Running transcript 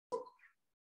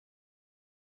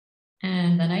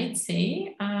And then I'd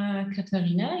say,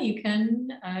 Katharina, you can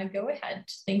go ahead.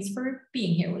 Thanks for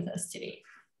being here with us today.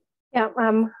 Yeah,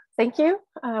 thank you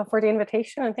for the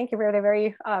invitation, and thank you for the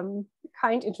very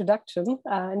kind introduction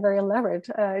and very elaborate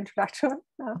introduction.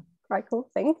 Quite cool,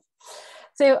 thanks.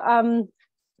 So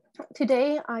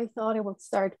today I thought I would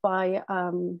start by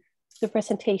the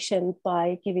presentation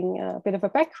by giving a bit of a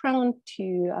background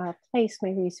to place my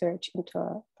research into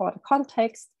a broader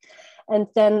context. And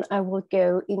then I will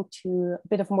go into a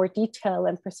bit of more detail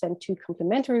and present two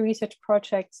complementary research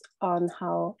projects on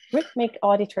how rhythmic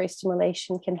auditory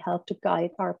stimulation can help to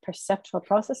guide our perceptual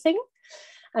processing.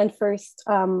 And first,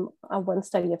 one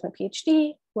study of my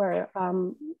PhD, where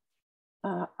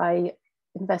I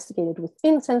investigated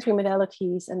within sensory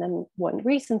modalities, and then one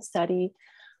recent study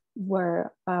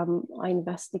where I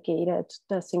investigated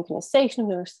the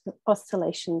synchronization of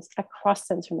oscillations across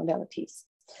sensory modalities.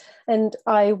 And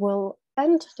I will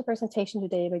end the presentation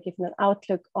today by giving an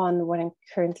outlook on what I'm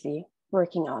currently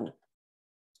working on.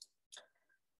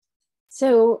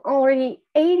 So already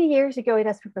 80 years ago, it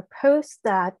has been proposed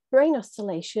that brain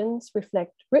oscillations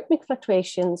reflect rhythmic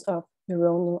fluctuations of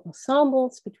neuronal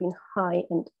ensembles between high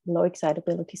and low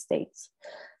excitability states.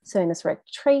 So in this red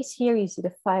trace here, you see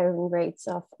the firing rates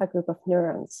of a group of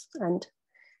neurons. And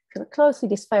if you look closely,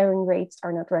 these firing rates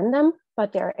are not random,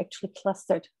 but they are actually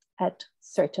clustered at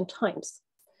certain times.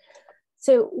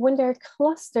 So when they're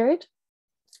clustered,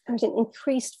 there's an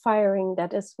increased firing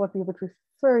that is what we would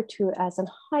refer to as a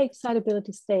high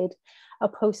excitability state,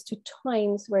 opposed to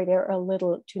times where there are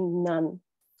little to none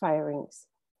firings.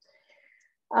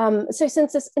 So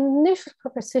since this initial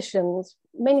propositions,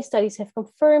 many studies have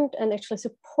confirmed and actually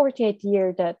support the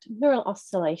idea that neural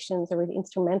oscillations are really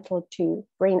instrumental to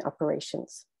brain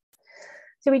operations.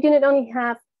 So we do not only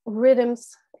have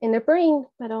rhythms in the brain,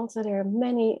 but also there are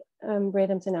many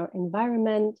rhythms in our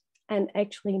environment, and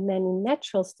actually many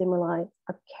natural stimuli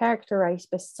are characterized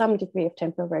by some degree of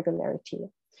temporal regularity.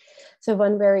 So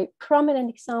one very prominent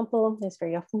example that's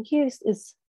very often used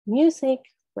is music,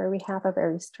 where we have a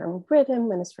very strong rhythm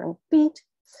and a strong beat.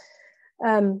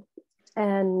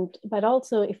 But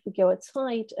also if we go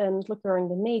outside and look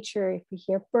around in nature, if we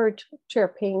hear bird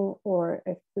chirping, or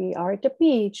if we are at the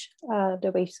beach,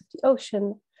 the waves of the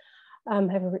ocean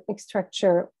have a rhythmic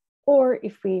structure, or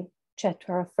if we chat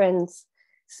to our friends,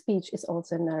 speech is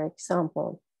also another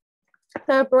example.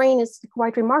 The brain is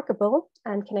quite remarkable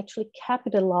and can actually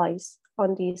capitalize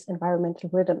on these environmental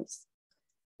rhythms.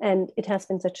 And it has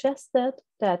been suggested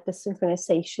that the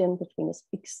synchronization between these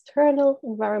external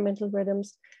environmental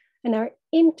rhythms and our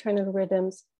internal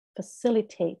rhythms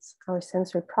facilitates our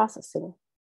sensory processing.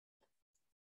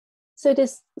 So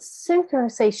this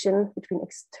synchronization between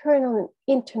external and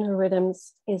internal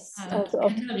rhythms is also...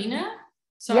 Katharina,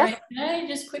 sorry, yes? Can I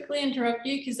just quickly interrupt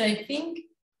you? Because I think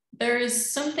there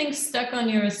is something stuck on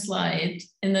your slide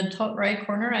in the top right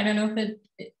corner. I don't know if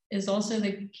it is also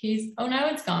the case. Oh, now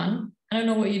it's gone. I don't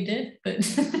know what you did, but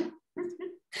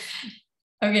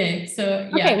okay, so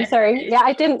yeah. Okay, sorry. Yeah,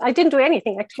 I didn't do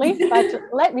anything actually, but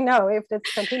let me know if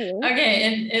it's continuing.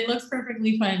 Okay, it looks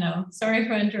perfectly fine now. Sorry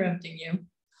for interrupting you.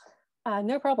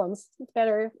 No problems. It's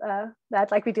better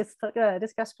that, like we just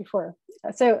discussed before.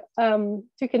 So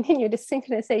to continue, the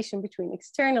synchronization between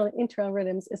external and internal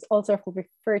rhythms is also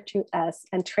referred to as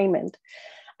entrainment.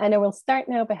 And I will start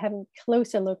now by having a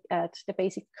closer look at the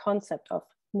basic concept of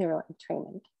neural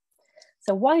entrainment.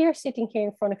 So while you're sitting here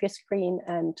in front of your screen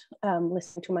and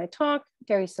listening to my talk,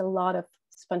 there is a lot of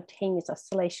spontaneous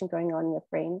oscillation going on in your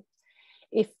brain.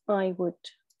 If I would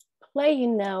play you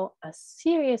now a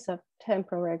series of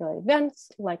temporal regular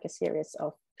events, like a series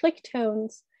of click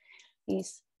tones,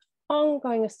 these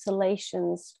ongoing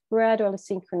oscillations gradually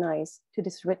synchronize to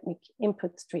this rhythmic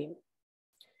input stream.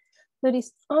 So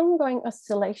these ongoing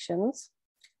oscillations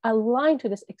align to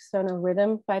this external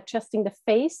rhythm by adjusting the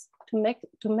phase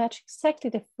to match exactly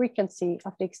the frequency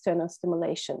of the external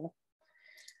stimulation.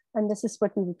 And this is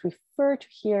what we would refer to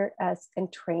here as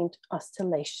entrained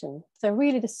oscillation. So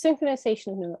really the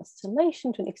synchronization of an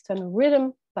oscillation to an external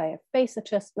rhythm by a phase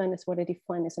adjustment is what I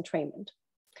define as entrainment.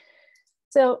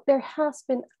 So there has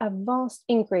been a vast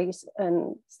increase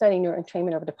in studying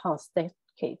neuroentrainment over the past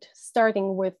decade,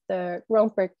 starting with the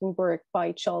groundbreaking work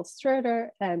by Charles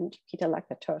Schroeder and Peter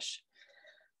Lakatos.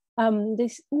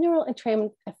 These neural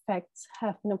entrainment effects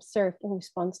have been observed in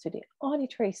response to the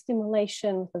auditory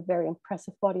stimulation with a very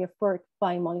impressive body of work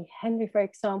by Molly Henry, for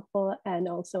example, and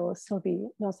also Sylvie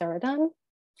Nozaradan.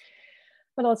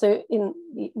 But also in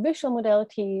the visual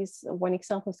modalities, one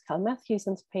example is Carl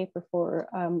Matthewson's paper for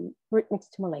rhythmic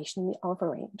stimulation in the alpha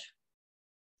range.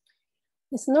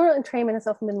 This neural entrainment has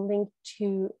often been linked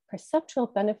to perceptual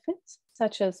benefits,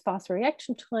 such as faster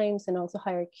reaction times and also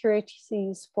higher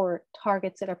accuracies for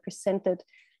targets that are presented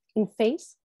in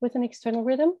phase with an external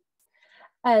rhythm.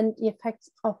 And the effects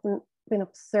often been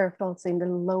observed also in the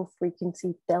low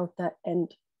frequency delta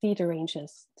and theta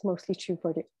ranges. It's mostly true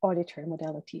for the auditory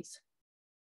modalities.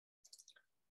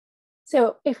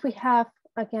 So if we have,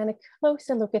 again, a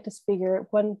closer look at this figure,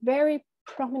 one very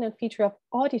prominent feature of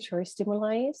auditory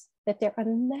stimuli is that they are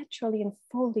naturally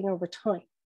unfolding over time.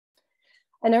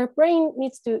 And our brain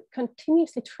needs to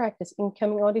continuously track this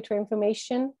incoming auditory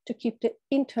information to keep the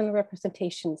internal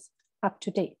representations up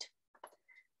to date.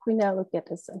 If we now look at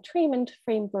this entrainment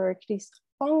framework, these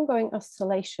ongoing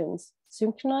oscillations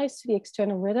synchronize to the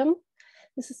external rhythm,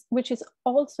 which is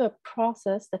also a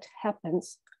process that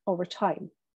happens over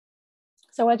time.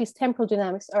 So while these temporal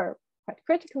dynamics are quite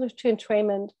critical to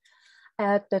entrainment,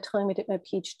 at the time I did my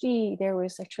PhD, there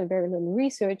was actually very little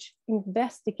research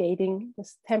investigating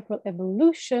this temporal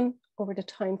evolution over the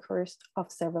time course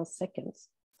of several seconds.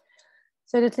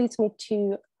 So that leads me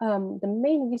to the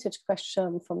main research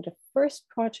question from the first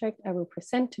project I will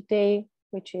present today,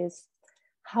 which is,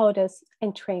 how does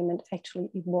entrainment actually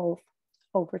evolve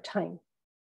over time?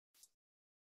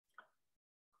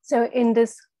 So in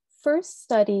this first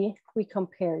study, we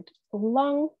compared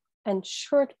long and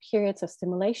short periods of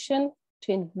stimulation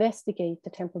to investigate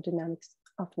the temporal dynamics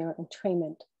of neural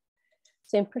entrainment.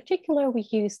 So in particular, we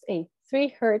used a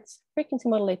 3 Hz frequency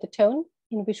modulated tone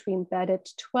in which we embedded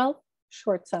 12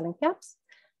 short silent gaps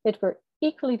that were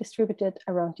equally distributed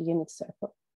around the unit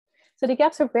circle. So the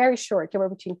gaps are very short. They were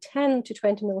between 10 to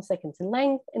 20 milliseconds in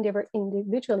length, and they were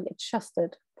individually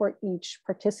adjusted for each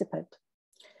participant.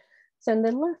 So on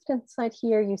the left-hand side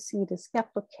here, you see this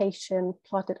gap location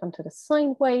plotted onto the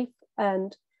sine wave,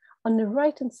 and on the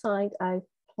right-hand side, I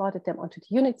plotted them onto the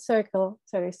unit circle.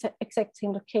 So they're the exact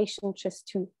same location, just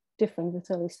 2 different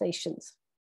visualizations.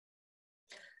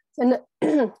 So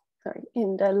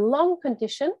in the long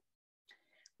condition,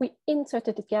 we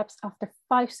inserted the gaps after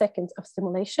 5 seconds of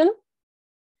stimulation.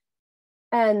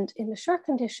 And in the short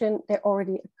condition, they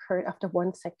already occurred after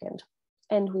 1 second.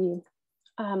 And we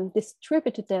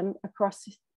distributed them across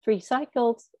 3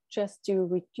 cycles just to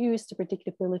reduce the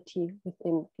predictability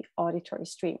within the auditory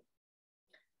stream.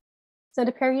 So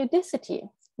the periodicity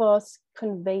was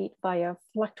conveyed via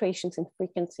fluctuations in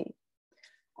frequency.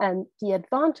 And the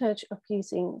advantage of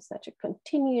using such a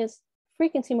continuous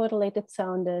frequency modulated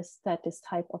sound is that this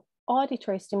type of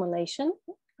auditory stimulation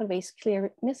conveys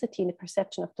clearnicity in the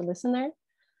perception of the listener,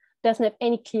 doesn't have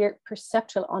any clear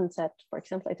perceptual onset, for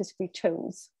example, at discrete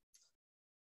tones.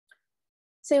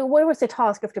 So what was the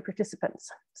task of the participants?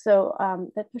 So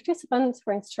the participants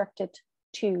were instructed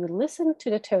to listen to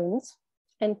the tones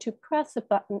and to press a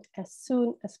button as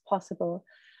soon as possible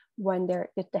when they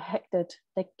detected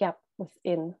the gap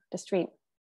within the stream.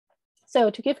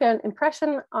 So to give you an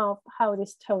impression of how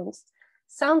these tones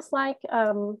sounds like,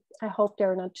 I hope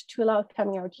they're not too loud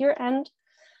coming out your end.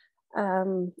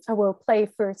 I will play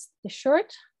first the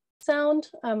short sound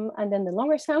and then the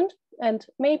longer sound. And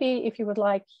maybe if you would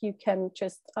like, you can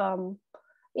just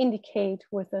indicate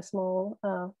with a small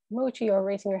emoji or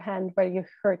raising your hand whether you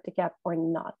heard the gap or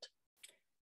not.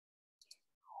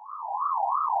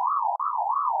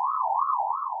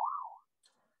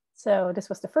 So this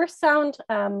was the first sound.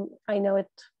 I know it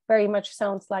very much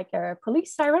sounds like a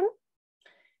police siren.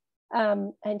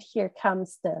 And here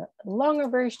comes the longer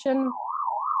version.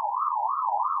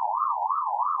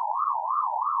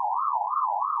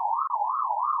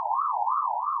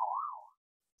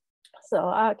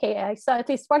 So, okay, I saw at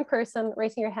least one person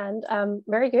raising your hand.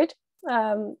 Very good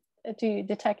to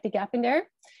detect the gap in there.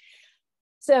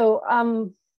 So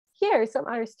here are some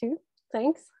others too,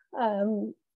 thanks.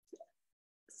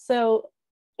 So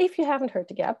if you haven't heard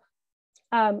the gap,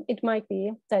 it might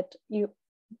be that you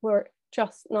were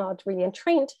just not really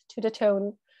entrained to the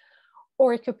tone,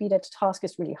 or it could be that the task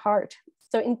is really hard.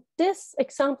 So in this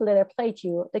example that I played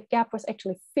you, the gap was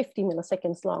actually 50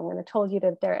 milliseconds long, and I told you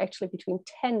that they're actually between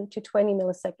 10 to 20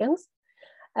 milliseconds.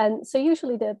 And so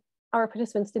usually our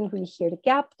participants didn't really hear the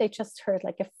gap, they just heard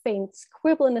like a faint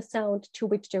squibble in the sound to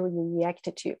which they really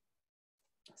reacted to.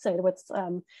 So it was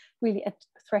really a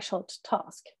threshold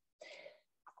task.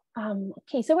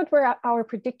 Okay, so what were our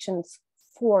predictions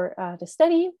for the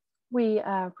study? We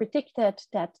predicted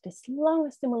that this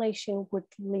longer stimulation would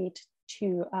lead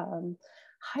to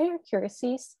higher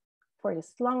accuracies for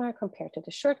this longer compared to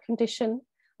the short condition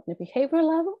on the behavioral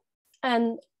level.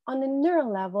 And on the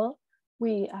neural level,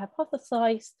 we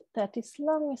hypothesized that this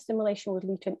longer stimulation would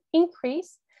lead to an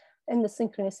increase in the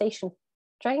synchronization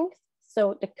strength,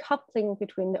 so the coupling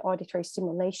between the auditory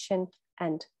stimulation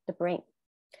and the brain.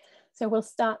 So we'll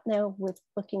start now with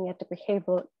looking at the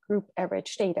behavioral group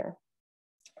average data.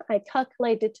 I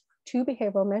calculated two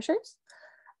behavioral measures.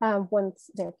 One's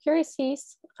the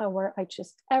accuracies, where I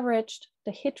just averaged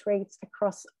the hit rates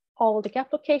across all the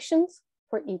gap locations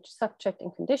for each subject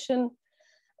and condition,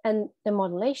 and the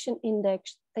modulation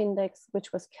index,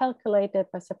 which was calculated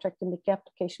by subtracting the gap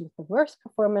location with the worst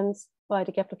performance by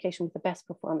the gap location with the best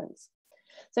performance.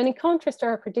 So in contrast to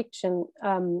our prediction,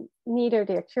 neither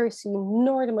the accuracy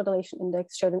nor the modulation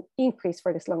index showed an increase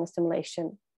for this longer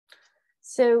stimulation.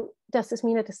 So does this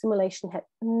mean that the stimulation had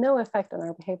no effect on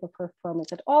our behavioral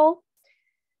performance at all?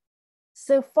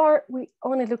 So far, we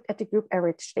only looked at the group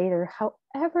average data.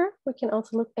 However, we can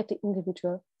also look at the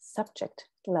individual subject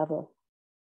level.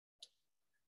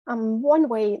 One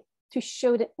way to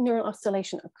show that neural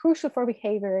oscillations are crucial for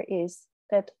behavior is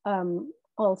that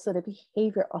also the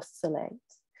behavior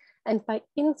oscillates. And by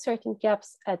inserting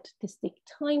gaps at distinct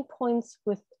time points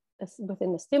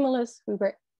within the stimulus, we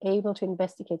were able to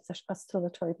investigate such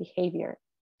oscillatory behavior.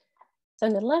 So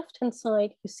on the left-hand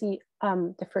side, you see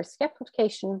the first gap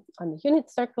location on the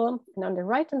unit circle. And on the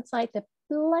right-hand side, the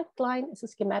black line is a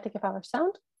schematic of our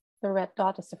sound. The red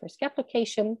dot is the first gap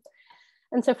location.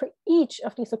 And so for each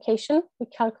of these locations, we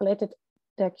calculated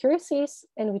the accuracies,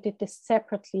 and we did this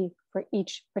separately for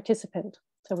each participant.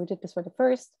 So we did this for the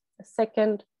first, the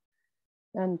second,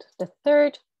 and the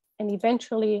third, and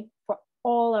eventually for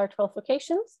all our 12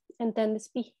 locations. And then this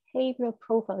behavioral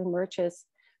profile emerges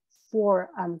for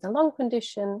the long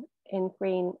condition in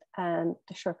green and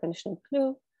the short condition in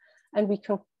blue. And we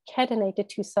concatenated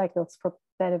two cycles for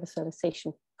better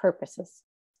visualization purposes.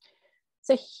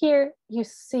 So here you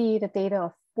see the data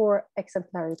of 4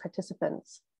 exemplary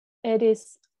participants. It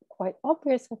is quite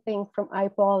obvious, I think, from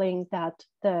eyeballing that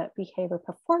the behavior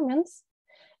performance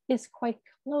is quite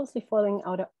closely following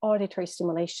out of auditory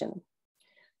stimulation.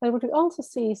 But what we also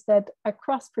see is that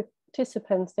across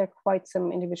participants, there are quite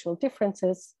some individual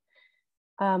differences,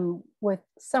 with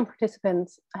some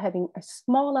participants having a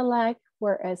smaller lag,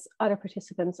 whereas other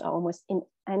participants are almost in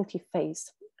antiphasic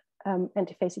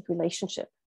relationship.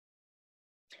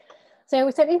 So I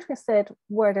was then interested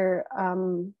whether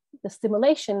the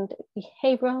stimulation, the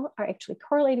behavioral are actually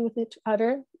correlated with each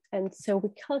other. And so we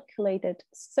calculated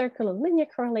circular linear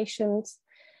correlations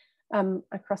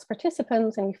across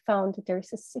participants, and we found that there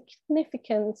is a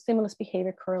significant stimulus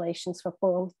behavior correlations for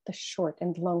both the short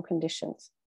and long conditions.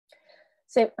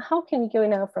 So how can we go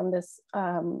now from this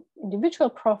individual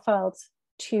profiles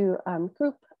to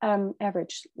group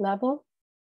average level?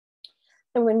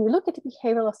 And when we look at the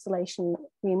behavioral oscillation,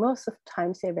 we most of the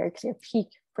time see a very clear peak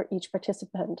for each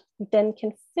participant. We then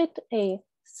can fit a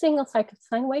single cycle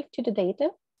sine wave to the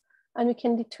data, and we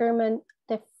can determine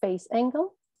the phase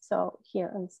angle. So here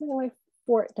on the sine wave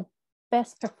for the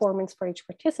best performance for each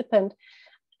participant,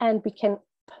 and we can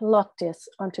plot this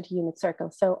onto the unit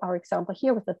circle. So our example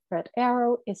here with the red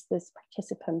arrow is this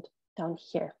participant down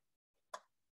here.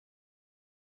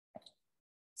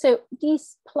 So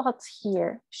these plots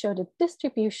here show the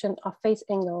distribution of phase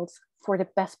angles for the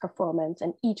best performance,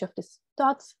 and each of these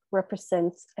dots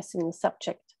represents a single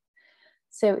subject.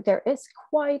 So there is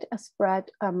quite a spread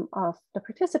of the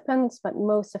participants, but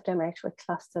most of them are actually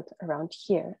clustered around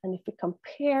here. And if we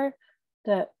compare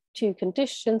the two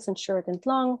conditions in short and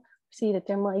long, we see that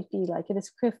there might be like a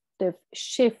descriptive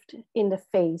shift in the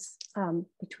phase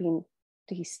between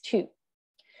these two.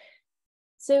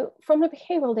 So from the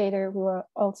behavioral data, we were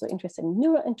also interested in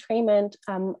neural entrainment,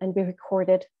 and we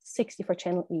recorded 64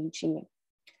 channel EEG.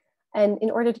 And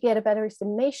in order to get a better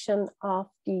estimation of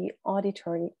the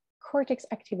auditory cortex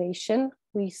activation,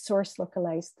 we source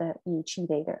localized the EEG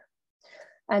data.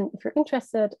 And if you're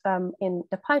interested in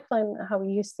the pipeline, how we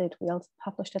used it, we also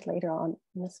published it later on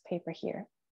in this paper here.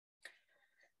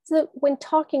 So when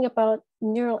talking about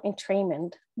neural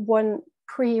entrainment, one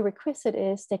prerequisite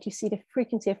is that you see the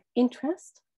frequency of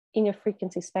interest in your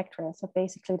frequency spectra. So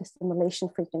basically the stimulation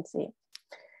frequency.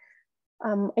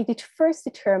 I did first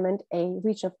determine a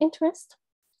region of interest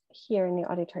here in the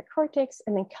auditory cortex,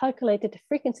 and then calculated the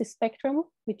frequency spectrum,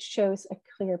 which shows a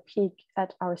clear peak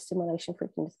at our stimulation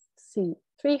frequency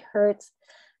 3 Hertz,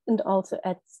 and also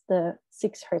at the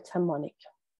 6 Hertz harmonic.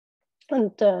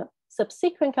 And the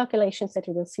subsequent calculations that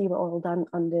you will see were all done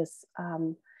on this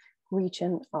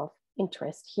region of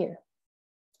interest here.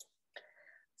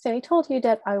 So I told you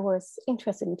that I was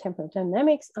interested in temporal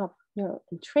dynamics of neural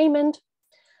entrainment.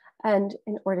 And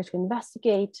in order to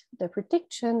investigate the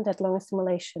prediction that longer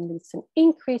stimulation leads to an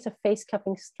increase of phase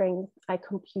coupling strength, I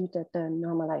computed the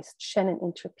normalized Shannon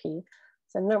entropy.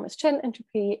 So normalized Shannon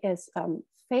entropy is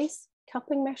phase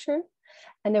coupling measure.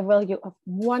 And a value of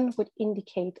 1 would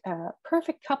indicate a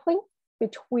perfect coupling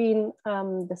between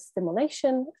the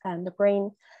stimulation and the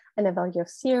brain, and a value of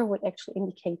 0 would actually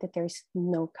indicate that there is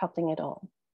no coupling at all.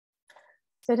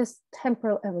 So this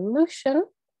temporal evolution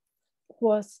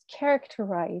was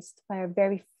characterized by a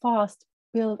very fast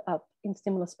build-up in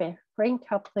stimulus-brain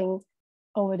coupling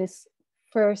over this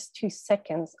first 2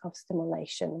 seconds of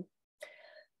stimulation.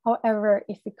 However,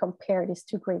 if we compare these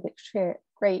two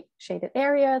gray shaded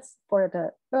areas for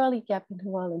the early gap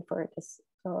interval and for this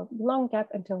long gap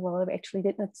interval, we actually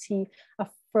did not see a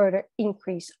further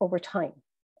increase over time.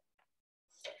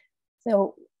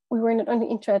 So we were not only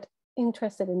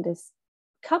interested in this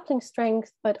coupling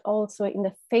strength, but also in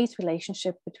the phase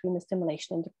relationship between the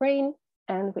stimulation and the brain.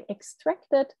 And we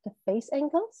extracted the phase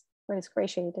angles for these gray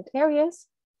shaded areas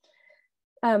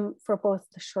for both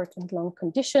the short and long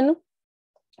condition,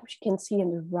 which you can see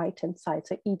in the right-hand side.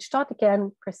 So each dot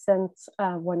again presents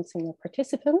 1 single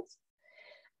participant.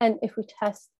 And if we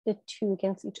test the 2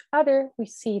 against each other, we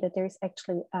see that there is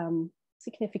actually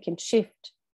significant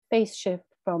phase shift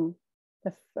from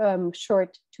the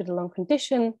short to the long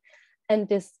condition. And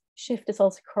this shift is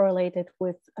also correlated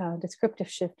with descriptive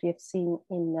shift we have seen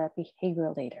in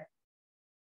behavioral data.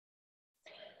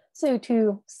 So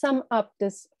to sum up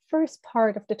this first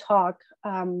part of the talk,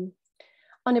 on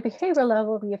a behavioral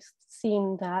level, we have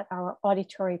seen that our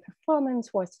auditory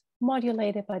performance was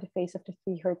modulated by the phase of the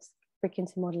 3 Hz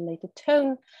frequency modulated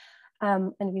tone.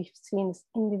 And we've seen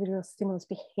individual stimulus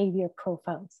behavior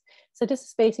profiles. So this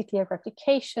is basically a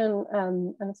replication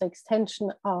and it's an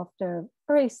extension of the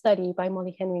early study by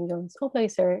Molly Henry and Jonas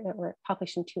Oblaser that were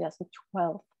published in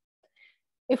 2012.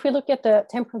 If we look at the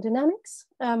temporal dynamics,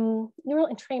 neural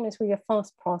entrainment is really a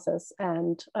fast process,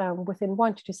 and within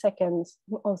 1 to 2 seconds,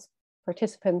 most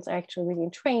participants are actually really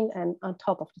entrained and on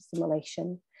top of the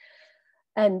stimulation.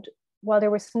 And while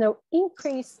there was no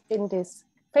increase in this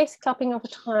phase coupling over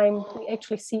time, we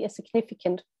actually see a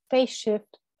significant phase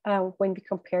shift when we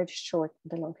compare the short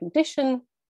and the long condition.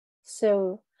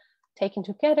 So taken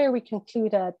together, we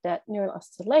concluded that neural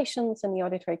oscillations in the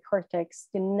auditory cortex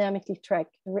dynamically track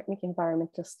the rhythmic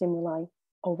environmental stimuli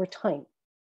over time.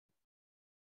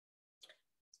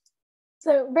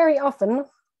 So very often,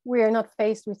 we are not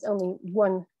faced with only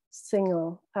one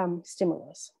single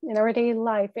stimulus. In our daily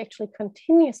life, we actually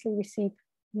continuously receive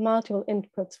multiple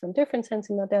inputs from different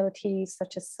sensing modalities,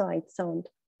 such as sight, sound,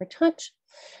 or touch.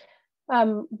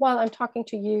 While I'm talking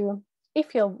to you,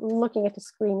 if you're looking at the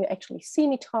screen, you actually see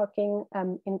me talking,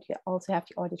 and you also have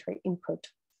the auditory input.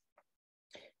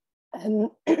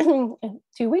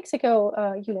 2 weeks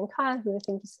ago, Julian Kahl, who I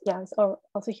think is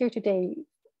also here today,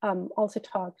 also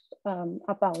talked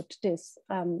about this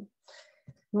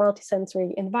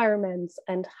multisensory environments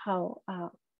and how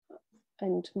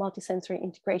and multisensory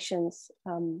integrations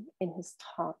in his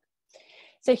talk.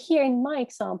 So here in my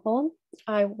example,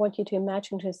 I want you to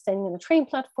imagine just standing on a train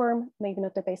platform, maybe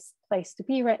not the best place to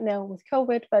be right now with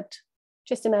COVID, but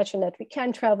just imagine that we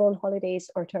can travel on holidays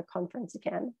or to a conference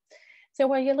again. So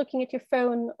while you're looking at your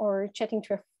phone or chatting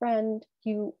to a friend,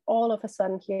 you all of a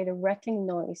sudden hear the rattling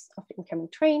noise of the incoming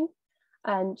train,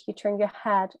 and you turn your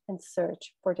head and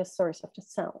search for the source of the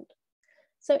sound.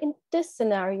 So in this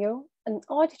scenario, an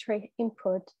auditory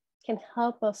input can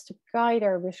help us to guide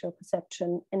our visual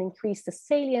perception and increase the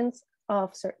salience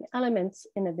of certain elements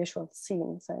in a visual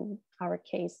scene. So in our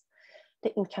case,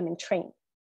 the incoming train.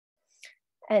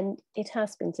 And it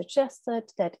has been suggested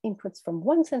that inputs from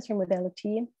one sensory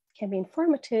modality can be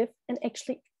informative and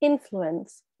actually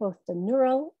influence both the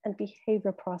neural and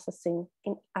behavior processing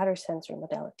in other sensory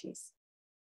modalities.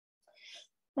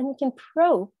 And we can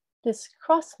probe this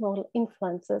cross-modal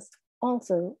influences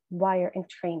also via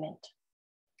entrainment.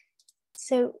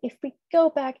 So if we go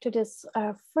back to this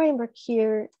framework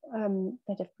here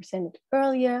that I've presented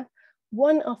earlier,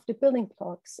 one of the building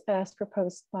blocks as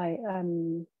proposed by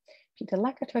Peter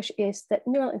Lakatos is that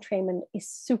neural entrainment is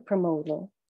supermodal,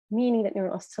 meaning that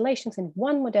neural oscillations in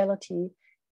one modality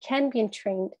can be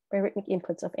entrained by rhythmic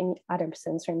inputs of any other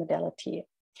sensory modality.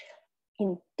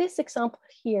 In this example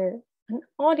here, an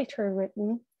auditory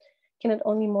rhythm can not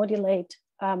only modulate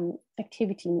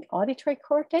activity in the auditory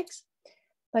cortex,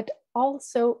 but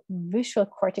also visual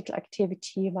cortical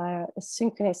activity via a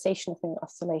synchronization of neural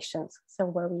oscillations. So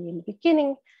where we in the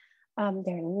beginning,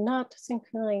 they're not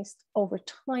synchronized over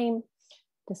time,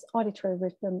 this auditory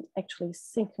rhythm actually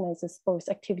synchronizes both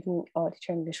activity in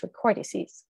auditory and visual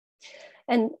cortices.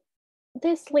 And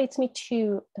this leads me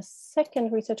to the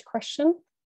second research question,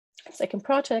 second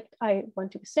project I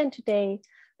want to present today,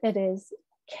 that is,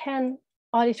 can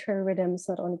auditory rhythms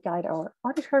not only guide our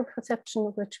auditory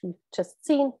perception, which we've just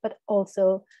seen, but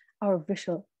also our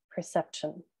visual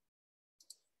perception.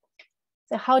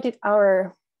 So how did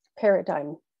our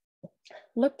paradigm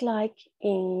look like?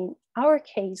 In our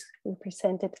case, we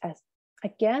presented as,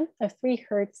 again, a 3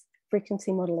 Hz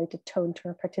frequency modulated tone to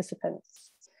our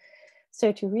participants.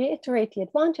 So to reiterate, the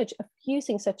advantage of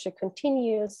using such a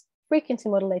continuous frequency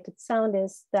modulated sound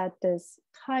is that this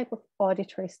type of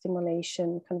auditory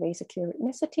stimulation conveys a clear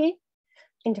rhythmicity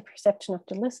in the perception of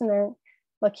the listener,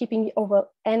 while keeping the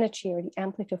overall energy or the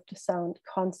amplitude of the sound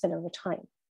constant over time.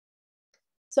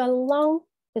 So along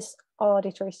this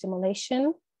auditory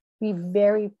stimulation, we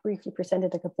very briefly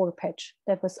presented a Gabor patch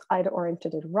that was either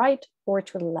oriented to the right or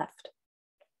to the left.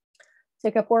 The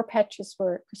Gabor patches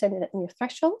were presented at new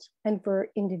thresholds and were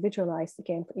individualized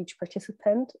again for each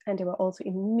participant, and they were also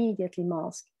immediately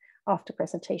masked after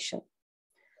presentation.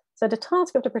 So the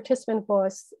task of the participant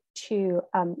was to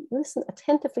listen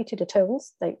attentively to the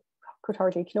tones, they could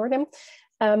hardly ignore them,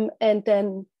 and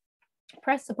then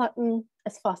press the button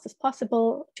as fast as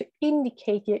possible to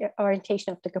indicate the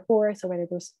orientation of the Gabor, so whether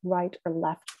it was right or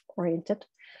left oriented,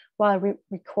 while we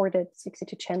recorded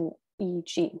 62 channel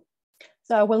EEG.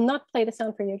 So I will not play the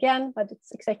sound for you again, but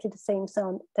it's exactly the same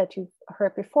sound that you've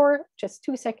heard before, just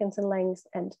 2 seconds in length,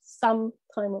 and some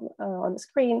time on the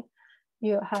screen,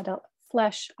 you had a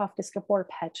flash of this Gabor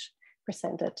patch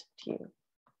presented to you.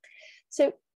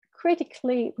 So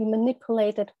critically, we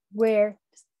manipulated where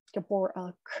Gabor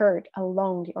occurred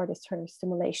along the auditory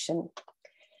stimulation.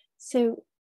 So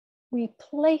we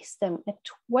placed them at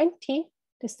 20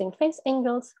 distinct phase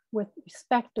angles with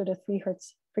respect to the 3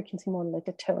 Hz frequency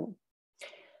modulated tone.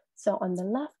 So on the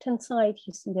left-hand side,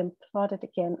 you see them plotted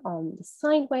again on the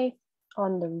sine wave.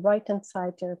 On the right-hand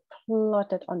side, they're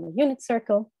plotted on the unit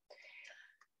circle.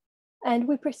 And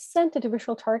we presented the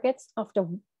visual targets after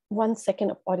 1 second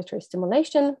of auditory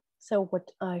stimulation. So what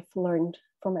I've learned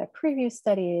from my previous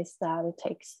study is that it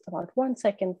takes about 1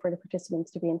 second for the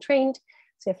participants to be entrained.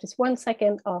 So you have this 1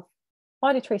 second of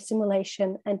auditory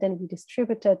stimulation, and then we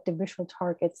distributed the visual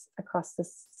targets across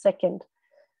this second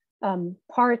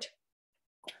part,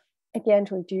 again,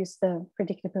 to reduce the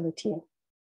predictability.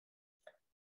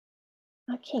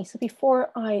 Okay, so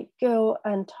before I go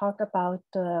and talk about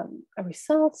the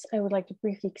results, I would like to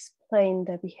briefly explain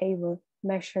the behavioral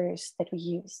measures that we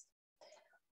used.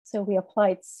 So we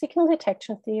applied signal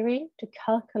detection theory to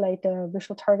calculate the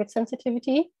visual target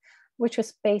sensitivity, which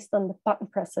was based on the button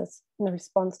presses in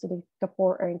response to the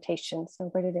Gabor orientation, so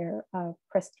whether they're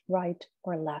pressed right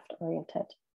or left oriented.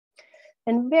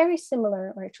 And very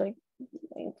similar, or actually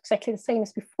exactly the same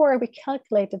as before, we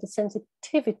calculated the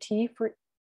sensitivity for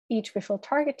each visual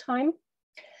target time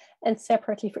and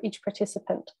separately for each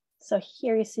participant. So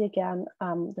here you see again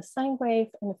the sine wave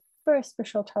and the first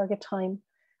visual target time.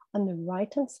 On the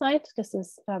right-hand side, this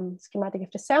is schematic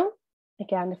of the sound.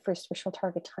 Again, the first visual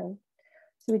target time.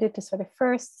 So we did this for the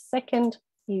first, second,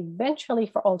 eventually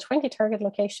for all 20 target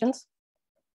locations.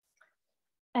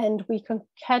 And we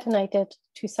concatenated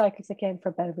 2 cycles again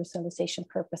for better visualization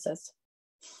purposes.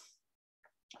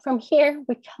 From here,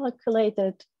 we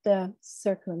calculated the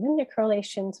circular linear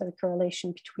correlation, so the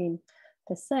correlation between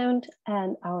the sound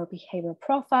and our behavioral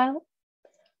profile.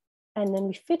 And then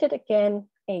we fitted again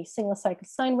a single cycle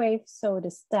sine wave, so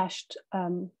this dashed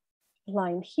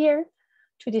line here,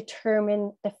 to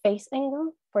determine the phase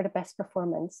angle for the best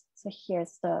performance. So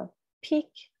here's the peak,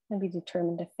 and we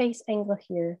determine the phase angle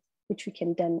here, which we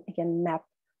can then again map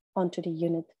onto the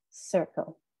unit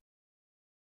circle.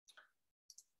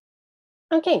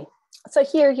 Okay, so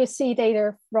here you see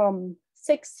data from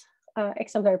 6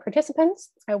 exemplary participants.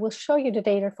 I will show you the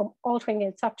data from all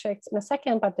 28 subjects in a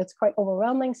second, but that's quite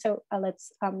overwhelming. So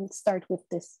let's start with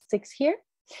this 6 here.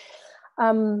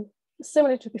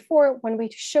 Similar to before, when we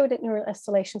showed that neural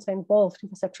oscillations are involved in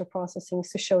perceptual processing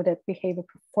to show that behavior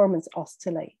performance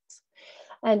oscillates.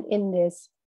 And in this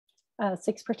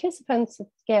 6 participants, it's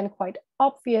again quite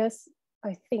obvious,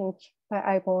 I think, by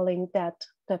eyeballing that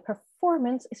the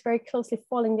performance is very closely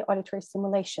following the auditory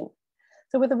stimulation.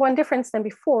 So with the one difference than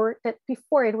before, that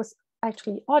before it was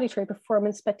actually auditory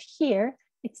performance, but here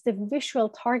it's the visual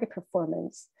target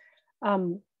performance.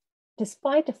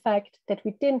 Despite the fact that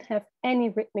we didn't have any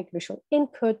rhythmic visual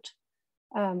input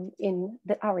in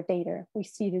our data, we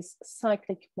see this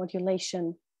cyclic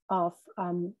modulation of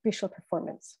visual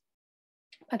performance.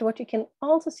 But what you can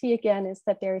also see again is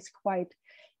that there is quite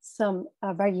some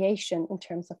variation in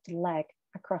terms of the lag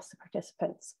across the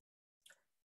participants.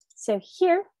 So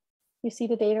here you see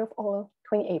the data of all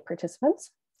 28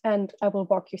 participants, and I will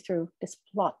walk you through this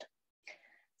plot.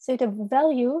 So the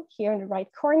value here in the right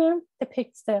corner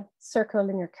depicts the circular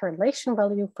linear correlation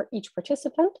value for each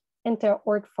participant, and they're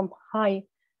ordered from high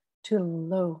to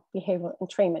low behavioral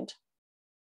entrainment.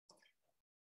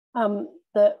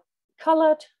 The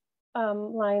colored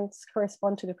lines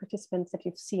correspond to the participants that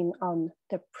you've seen on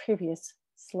the previous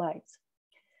slides.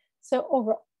 So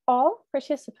overall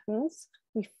participants,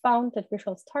 we found that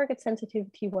visual target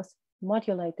sensitivity was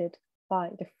modulated by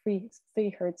the 3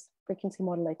 Hz frequency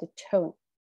modulated tone.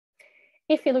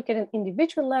 If you look at an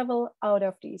individual level, out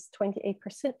of these 28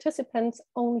 participants,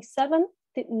 only 7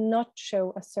 did not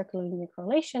show a circular linear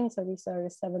correlation. So these are the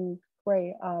 7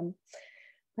 gray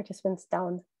participants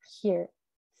down here.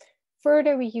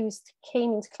 Further, we used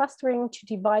k-means clustering to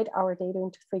divide our data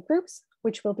into 3 groups,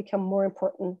 which will become more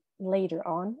important later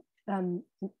on in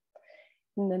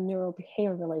the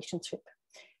neurobehavioral relationship.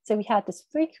 So we had these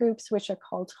 3 groups, which are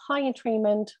called high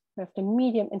entrainment, we have the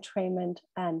medium entrainment,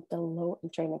 and the low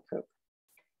entrainment group.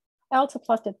 I also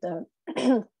plotted the,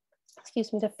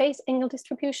 excuse me, the phase angle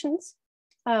distributions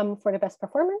for the best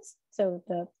performance. So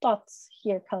the dots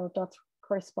here, colored dots,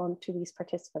 correspond to these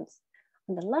participants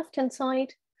on the left-hand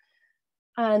side.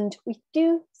 And we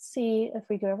do see, if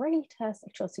we do a Rayleigh test,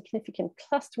 actual significant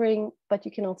clustering, but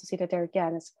you can also see that there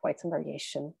again is quite some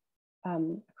variation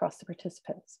across the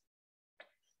participants.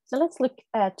 So let's look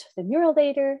at the neural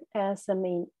data as a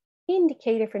main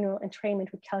indicator for neural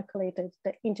entrainment. We calculated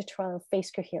the intertrial phase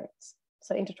coherence.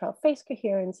 So intertrial phase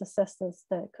coherence assesses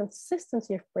the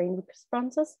consistency of brain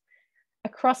responses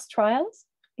across trials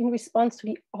in response to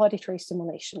the auditory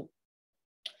stimulation.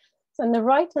 So on the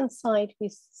right-hand side, we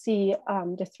see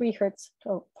the 3 Hz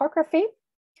topography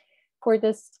for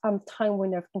this time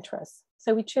window of interest.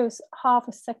 So we chose half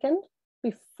a second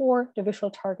before the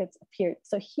visual targets appeared.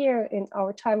 So here in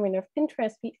our time window of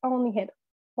interest, we only had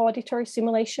auditory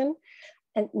simulation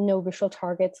and no visual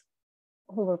targets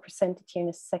who were presented here in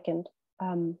the second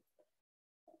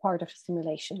part of the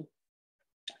simulation.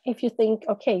 If you think,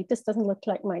 okay, this doesn't look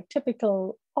like my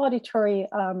typical auditory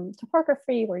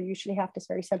topography where you usually have this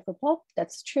very central block,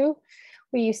 that's true.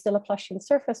 We use the Laplacian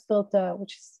surface filter,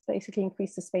 which basically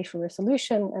increases the spatial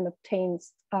resolution and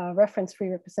obtains a reference-free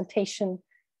representation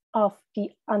of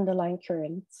the underlying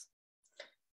currents.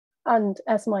 And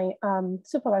as my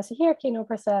supervisor here,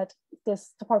 Kinoper, said,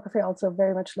 this topography also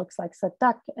very much looks like a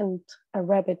duck and a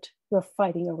rabbit who are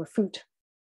fighting over food.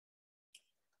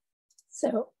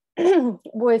 So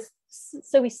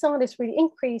we saw this really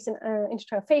increase in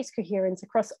intertrial phase coherence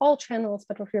across all channels,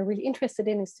 but what we're really interested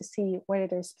in is to see whether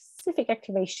there's specific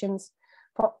activations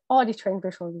for auditory and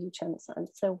visual regions. And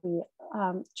so we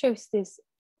chose these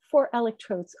 4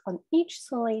 electrodes on each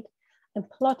side and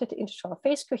plotted the intertrial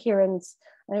phase coherence.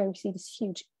 And we see this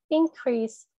huge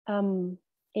increase in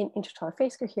intertrial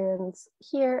phase coherence.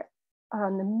 Here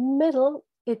on the middle,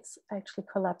 it's actually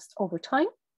collapsed over time.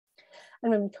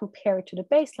 And when we compare it to the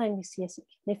baseline, we see a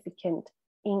significant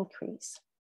increase.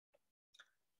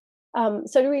 So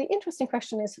the really interesting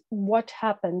question is what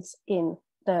happens in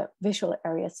the visual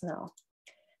areas now?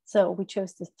 So we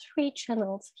chose the 3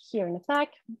 channels here in the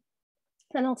back.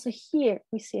 And also here,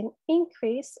 we see an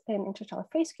increase in intertrial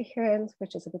phase coherence,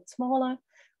 which is a bit smaller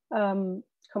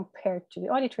compared to the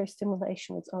auditory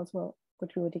stimulation, which is also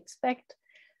what we would expect.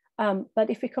 But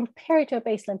if we compare it to a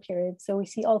baseline period, so we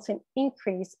see also an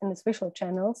increase in these visual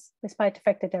channels, despite the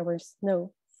fact that there was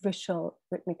no visual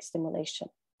rhythmic stimulation.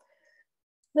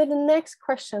 Then the next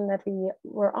question that we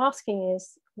were asking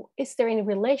is there any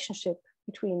relationship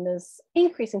between this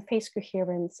increase in phase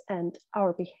coherence and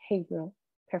our behavioral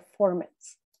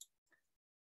performance?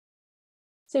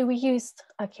 So we used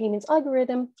a k-means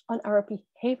algorithm on our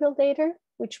behavioral data,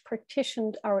 which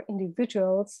partitioned our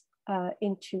individuals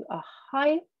into a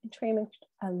high entrainment,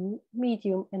 a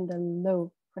medium, and a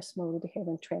low cross-modal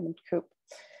behavioral entrainment group.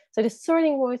 So the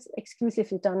sorting was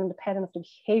exclusively done on the pattern of the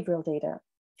behavioral data.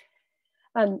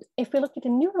 And if we look at the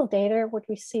neural data, what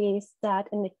we see is that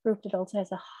in the group that also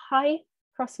has a high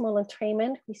cross-modal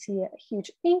entrainment, we see a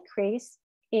huge increase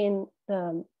in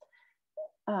the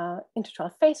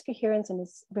intertrial phase coherence and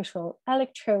its visual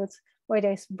electrodes, where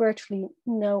there's virtually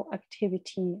no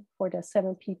activity for the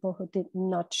 7 people who did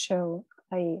not show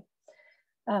a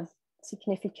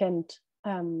significant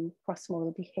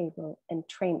cross-modal behavioral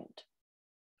entrainment.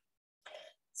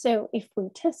 So if we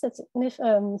tested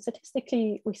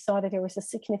statistically, we saw that there was a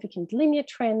significant linear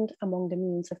trend among the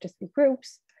means of the 3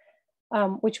 groups,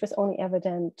 which was only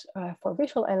evident for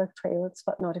visual electrodes,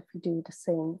 but not if we do the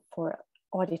same for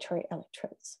auditory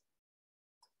electrodes.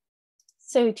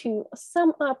 So to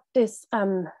sum up this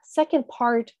second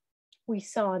part, we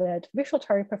saw that visual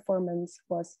target performance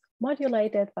was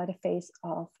modulated by the phase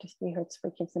of the 3 Hz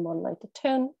frequency modulated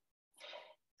tone.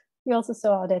 We also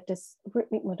saw that this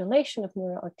rhythmic modulation of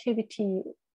neural activity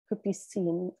could be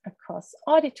seen across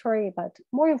auditory, but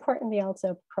more importantly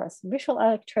also across visual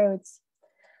electrodes,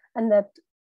 and that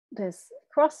this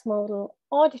cross-modal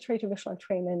auditory to visual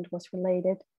entrainment was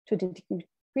related to the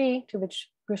degree to which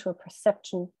visual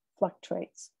perception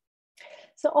fluctuates.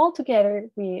 So altogether,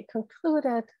 we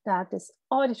concluded that this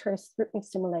auditory rhythmic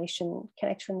stimulation can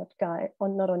actually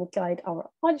not only guide our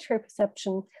auditory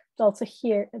perception, but also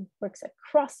here it works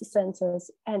across the senses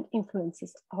and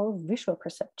influences our visual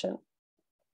perception.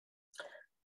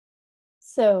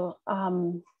 So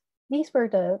these were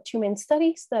the two main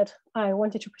studies that I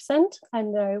wanted to present,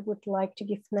 and I would like to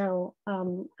give now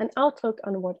an outlook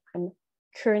on what I'm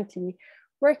currently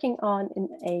working on in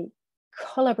a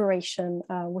collaboration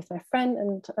with my friend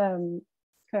and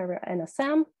Anna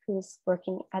Sam, who's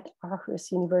working at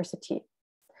Aarhus University.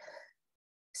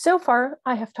 So far,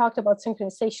 I have talked about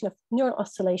synchronization of neural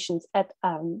oscillations at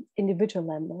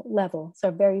individual level.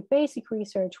 So very basic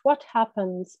research, what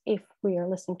happens if we are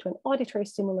listening to an auditory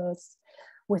stimulus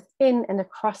within and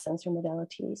across sensory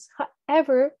modalities.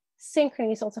 However,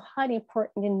 synchrony is also highly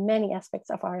important in many aspects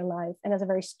of our life and has a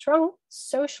very strong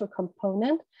social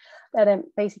component that I'm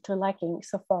basically lacking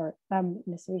so far in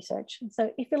this research.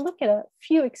 So if you look at a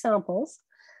few examples,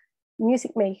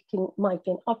 music making might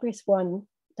be an obvious one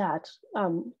that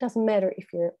doesn't matter if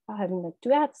you're having like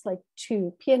duets, like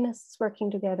two pianists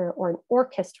working together or an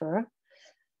orchestra.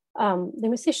 The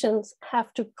musicians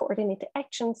have to coordinate the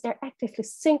actions. They're actively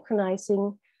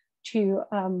synchronizing to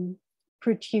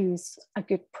produce a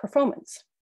good performance.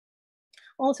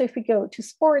 Also, if we go to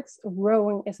sports,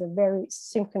 rowing is a very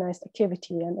synchronized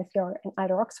activity. And if you're in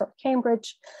either Oxford or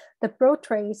Cambridge, the boat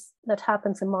race that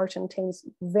happens in March and Thames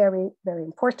is very, very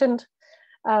important.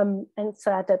 And it's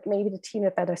sad that maybe the team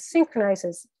that better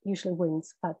synchronizes usually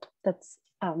wins, but that's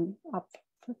up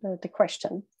for the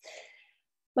question.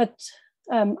 But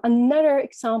another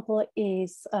example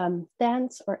is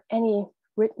dance or any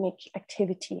rhythmic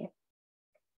activity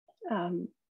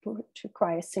which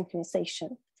requires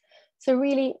synchronization. So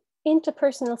really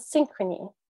interpersonal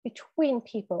synchrony between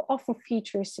people often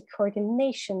features the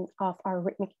coordination of our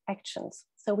rhythmic actions.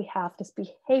 So we have this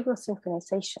behavioral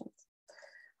synchronization.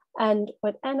 And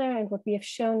what Anna and what we have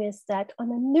shown is that on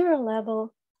a neural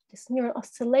level, this neural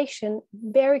oscillation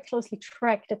very closely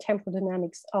track the temporal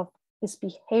dynamics of this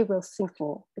behavioral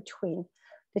synchrony between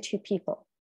the two people.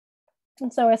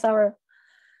 And so as our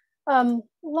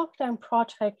lockdown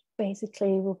project,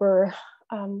 basically we were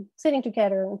sitting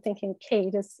together and thinking, okay,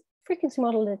 this frequency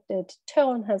modulated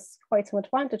tone has quite some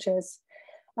advantages.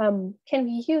 Can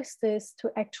we use this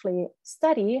to actually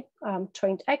study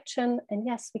joint action? And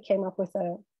yes, we came up with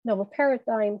a novel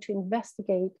paradigm to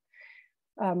investigate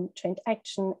joint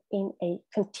action in a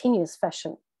continuous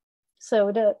fashion.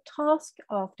 So the task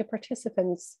of the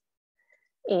participants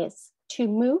is to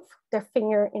move their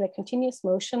finger in a continuous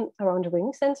motion around a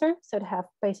ring sensor. So they have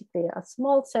basically a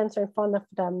small sensor in front of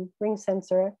them, ring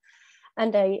sensor,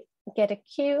 and they get a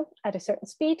cue at a certain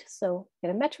speed. So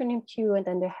get a metronome cue, and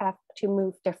then they have to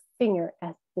move their finger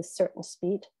at this certain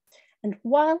speed. And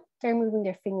while they're moving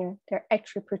their finger, they're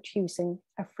actually producing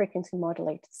a frequency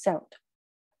modulated sound.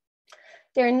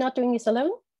 They're not doing this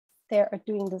alone. They are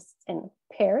doing this in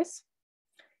pairs.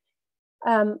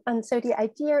 And so the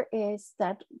idea is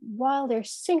that while they're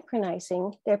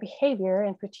synchronizing their behavior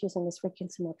and producing this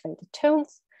frequency modulated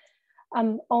tones,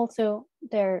 also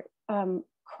their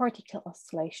cortical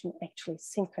oscillation actually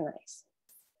synchronize.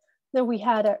 So we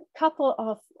had a couple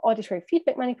of auditory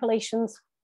feedback manipulations.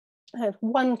 I have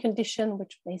one condition,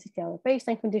 which basically are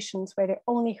baseline conditions, where they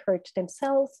only heard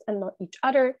themselves and not each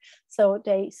other. So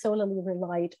they solely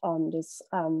relied on this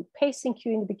pacing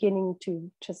cue in the beginning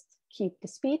to just keep the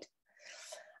speed.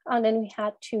 And then we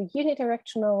had two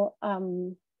unidirectional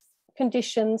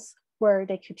conditions where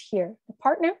they could hear the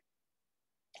partner,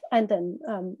 and then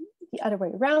the other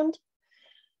way around.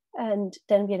 And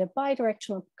then we had a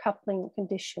bidirectional coupling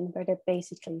condition where they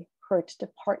basically heard the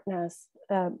partner's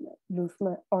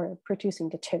movement or producing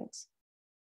the tones.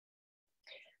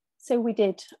 So we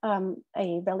did a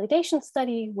validation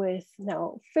study with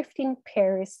now 15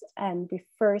 pairs, and we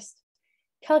first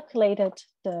calculated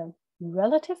the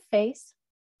relative phase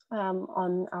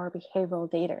on our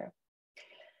behavioral data.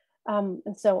 And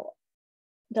so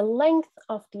the length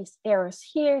of these arrows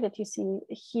here that you see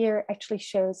here actually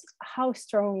shows how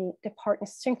strongly the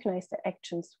partners synchronize their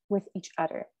actions with each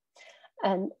other.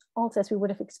 And also, as we would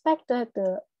have expected,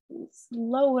 the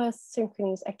lowest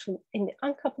synchrony is actually in the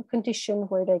uncoupled condition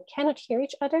where they cannot hear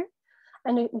each other.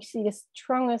 And we see the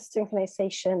strongest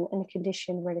synchronization in the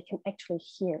condition where they can actually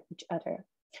hear each other.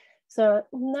 So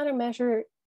another measure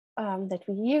that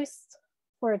we used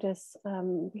for this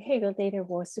behavioral data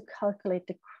was to calculate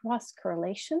the cross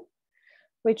correlation,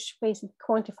 which basically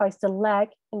quantifies the lag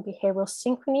in behavioral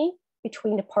synchrony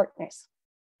between the partners.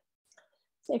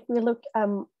 So if we look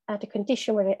at a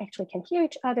condition where they actually can hear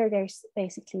each other, there's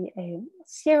basically a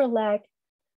zero lag.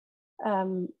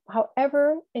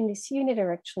 However, in these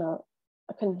unidirectional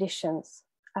conditions,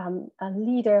 a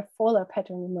leader-follower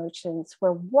pattern emergence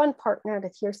where one partner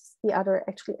that hears the other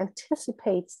actually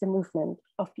anticipates the movement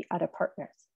of the other partners.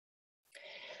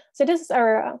 So this is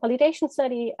our validation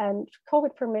study, and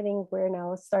COVID permitting, we're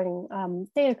now starting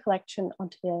data collection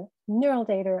onto the neural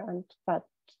data, but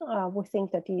we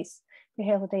think that these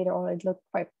behavioral data already look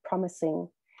quite promising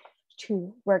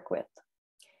to work with.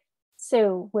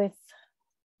 So with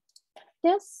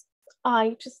this,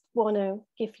 I just want to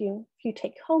give you a few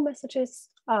take-home messages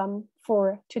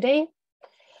for today.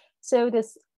 So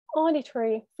this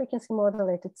auditory frequency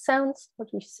modulated sounds, what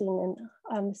we've seen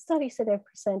in the studies that I've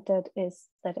presented, is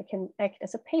that it can act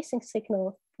as a pacing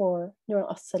signal for neural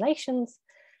oscillations,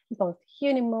 both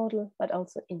unimodal, but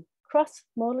also in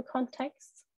cross-modal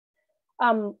contexts.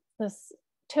 These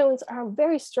tones are a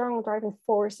very strong driving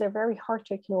force. They're very hard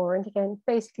to ignore, and again,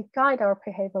 basically guide our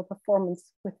behavioral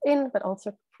performance within, but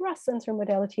also across sensory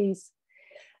modalities.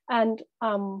 And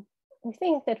we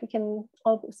think that we can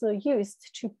also use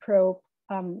to probe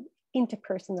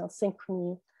interpersonal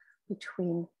synchrony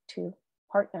between two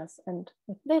partners. And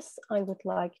with this, I would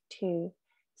like to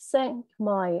thank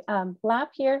my lab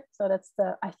here. So that's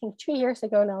I think 2 years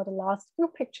ago now, the last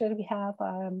group picture that we have,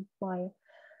 my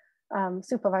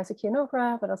supervisor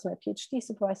Kianora, but also my PhD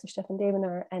supervisor Stefan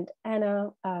Debener, and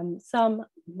Anna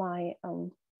my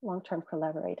long-term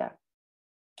collaborator.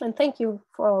 And thank you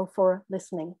for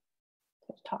listening to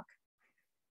the talk.